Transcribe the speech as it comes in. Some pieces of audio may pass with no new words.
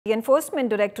The Enforcement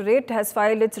Directorate has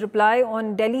filed its reply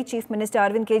on Delhi Chief Minister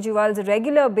Arvind Kejriwal's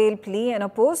regular bail plea and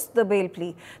opposed the bail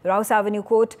plea. The Rouse Avenue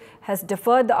Court has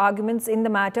deferred the arguments in the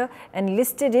matter and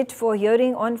listed it for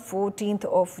hearing on 14th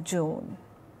of June.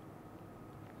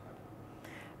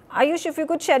 Ayush, if you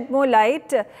could shed more light,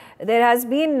 there has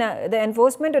been the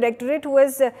Enforcement Directorate who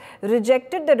has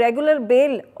rejected the regular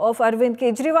bail of Arvind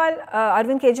Kejriwal.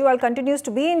 Arvind Kejriwal continues to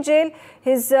be in jail.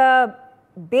 His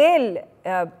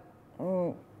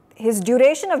his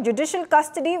duration of judicial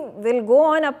custody will go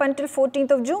on up until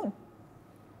 14th of June.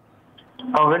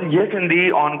 Well, yes, in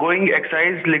the ongoing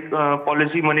excise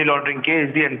policy money laundering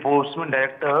case, the Enforcement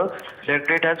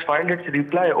Directorate has filed its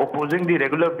reply opposing the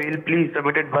regular bail plea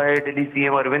submitted by Delhi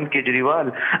CM Arvind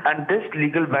Kejriwal. And this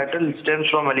legal battle stems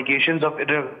from allegations of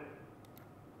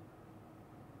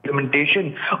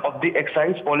implementation of the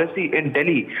excise policy in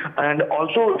Delhi, and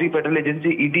also the federal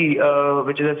agency ED,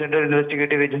 which is a central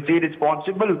investigative agency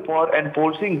responsible for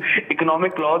enforcing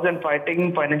economic laws and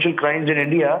fighting financial crimes in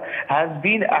India, has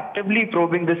been actively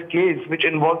probing this case, which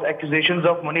involves accusations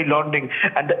of money laundering.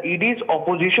 And the ED's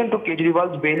opposition to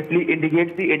Kejriwal's bail plea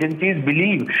indicates the agency's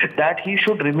belief that he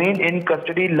should remain in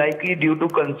custody, likely due to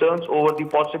concerns over the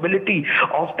possibility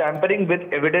of tampering with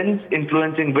evidence,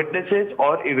 influencing witnesses,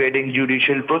 or evading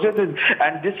judicial processes.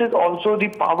 And this is also the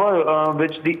power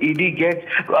which the ED gets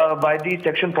by the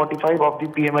Section 45 of the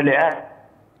PMLA Act.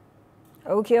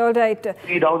 Okay, all right.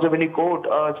 The Rouse Avenue Court,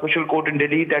 a special court in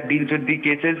Delhi that deals with the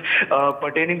cases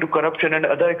pertaining to corruption and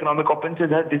other economic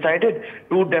offences, has decided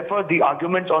to defer the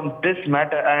arguments on this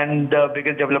matter. And the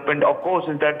biggest development, of course,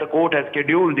 is that the court has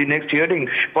scheduled the next hearing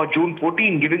for June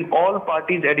 14, giving all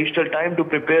parties additional time to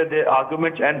prepare their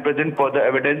arguments and present further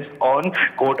evidence on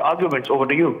court arguments. Over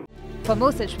to you. For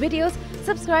more such videos,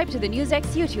 subscribe to the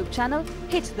NewsX YouTube channel,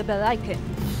 hit the bell icon.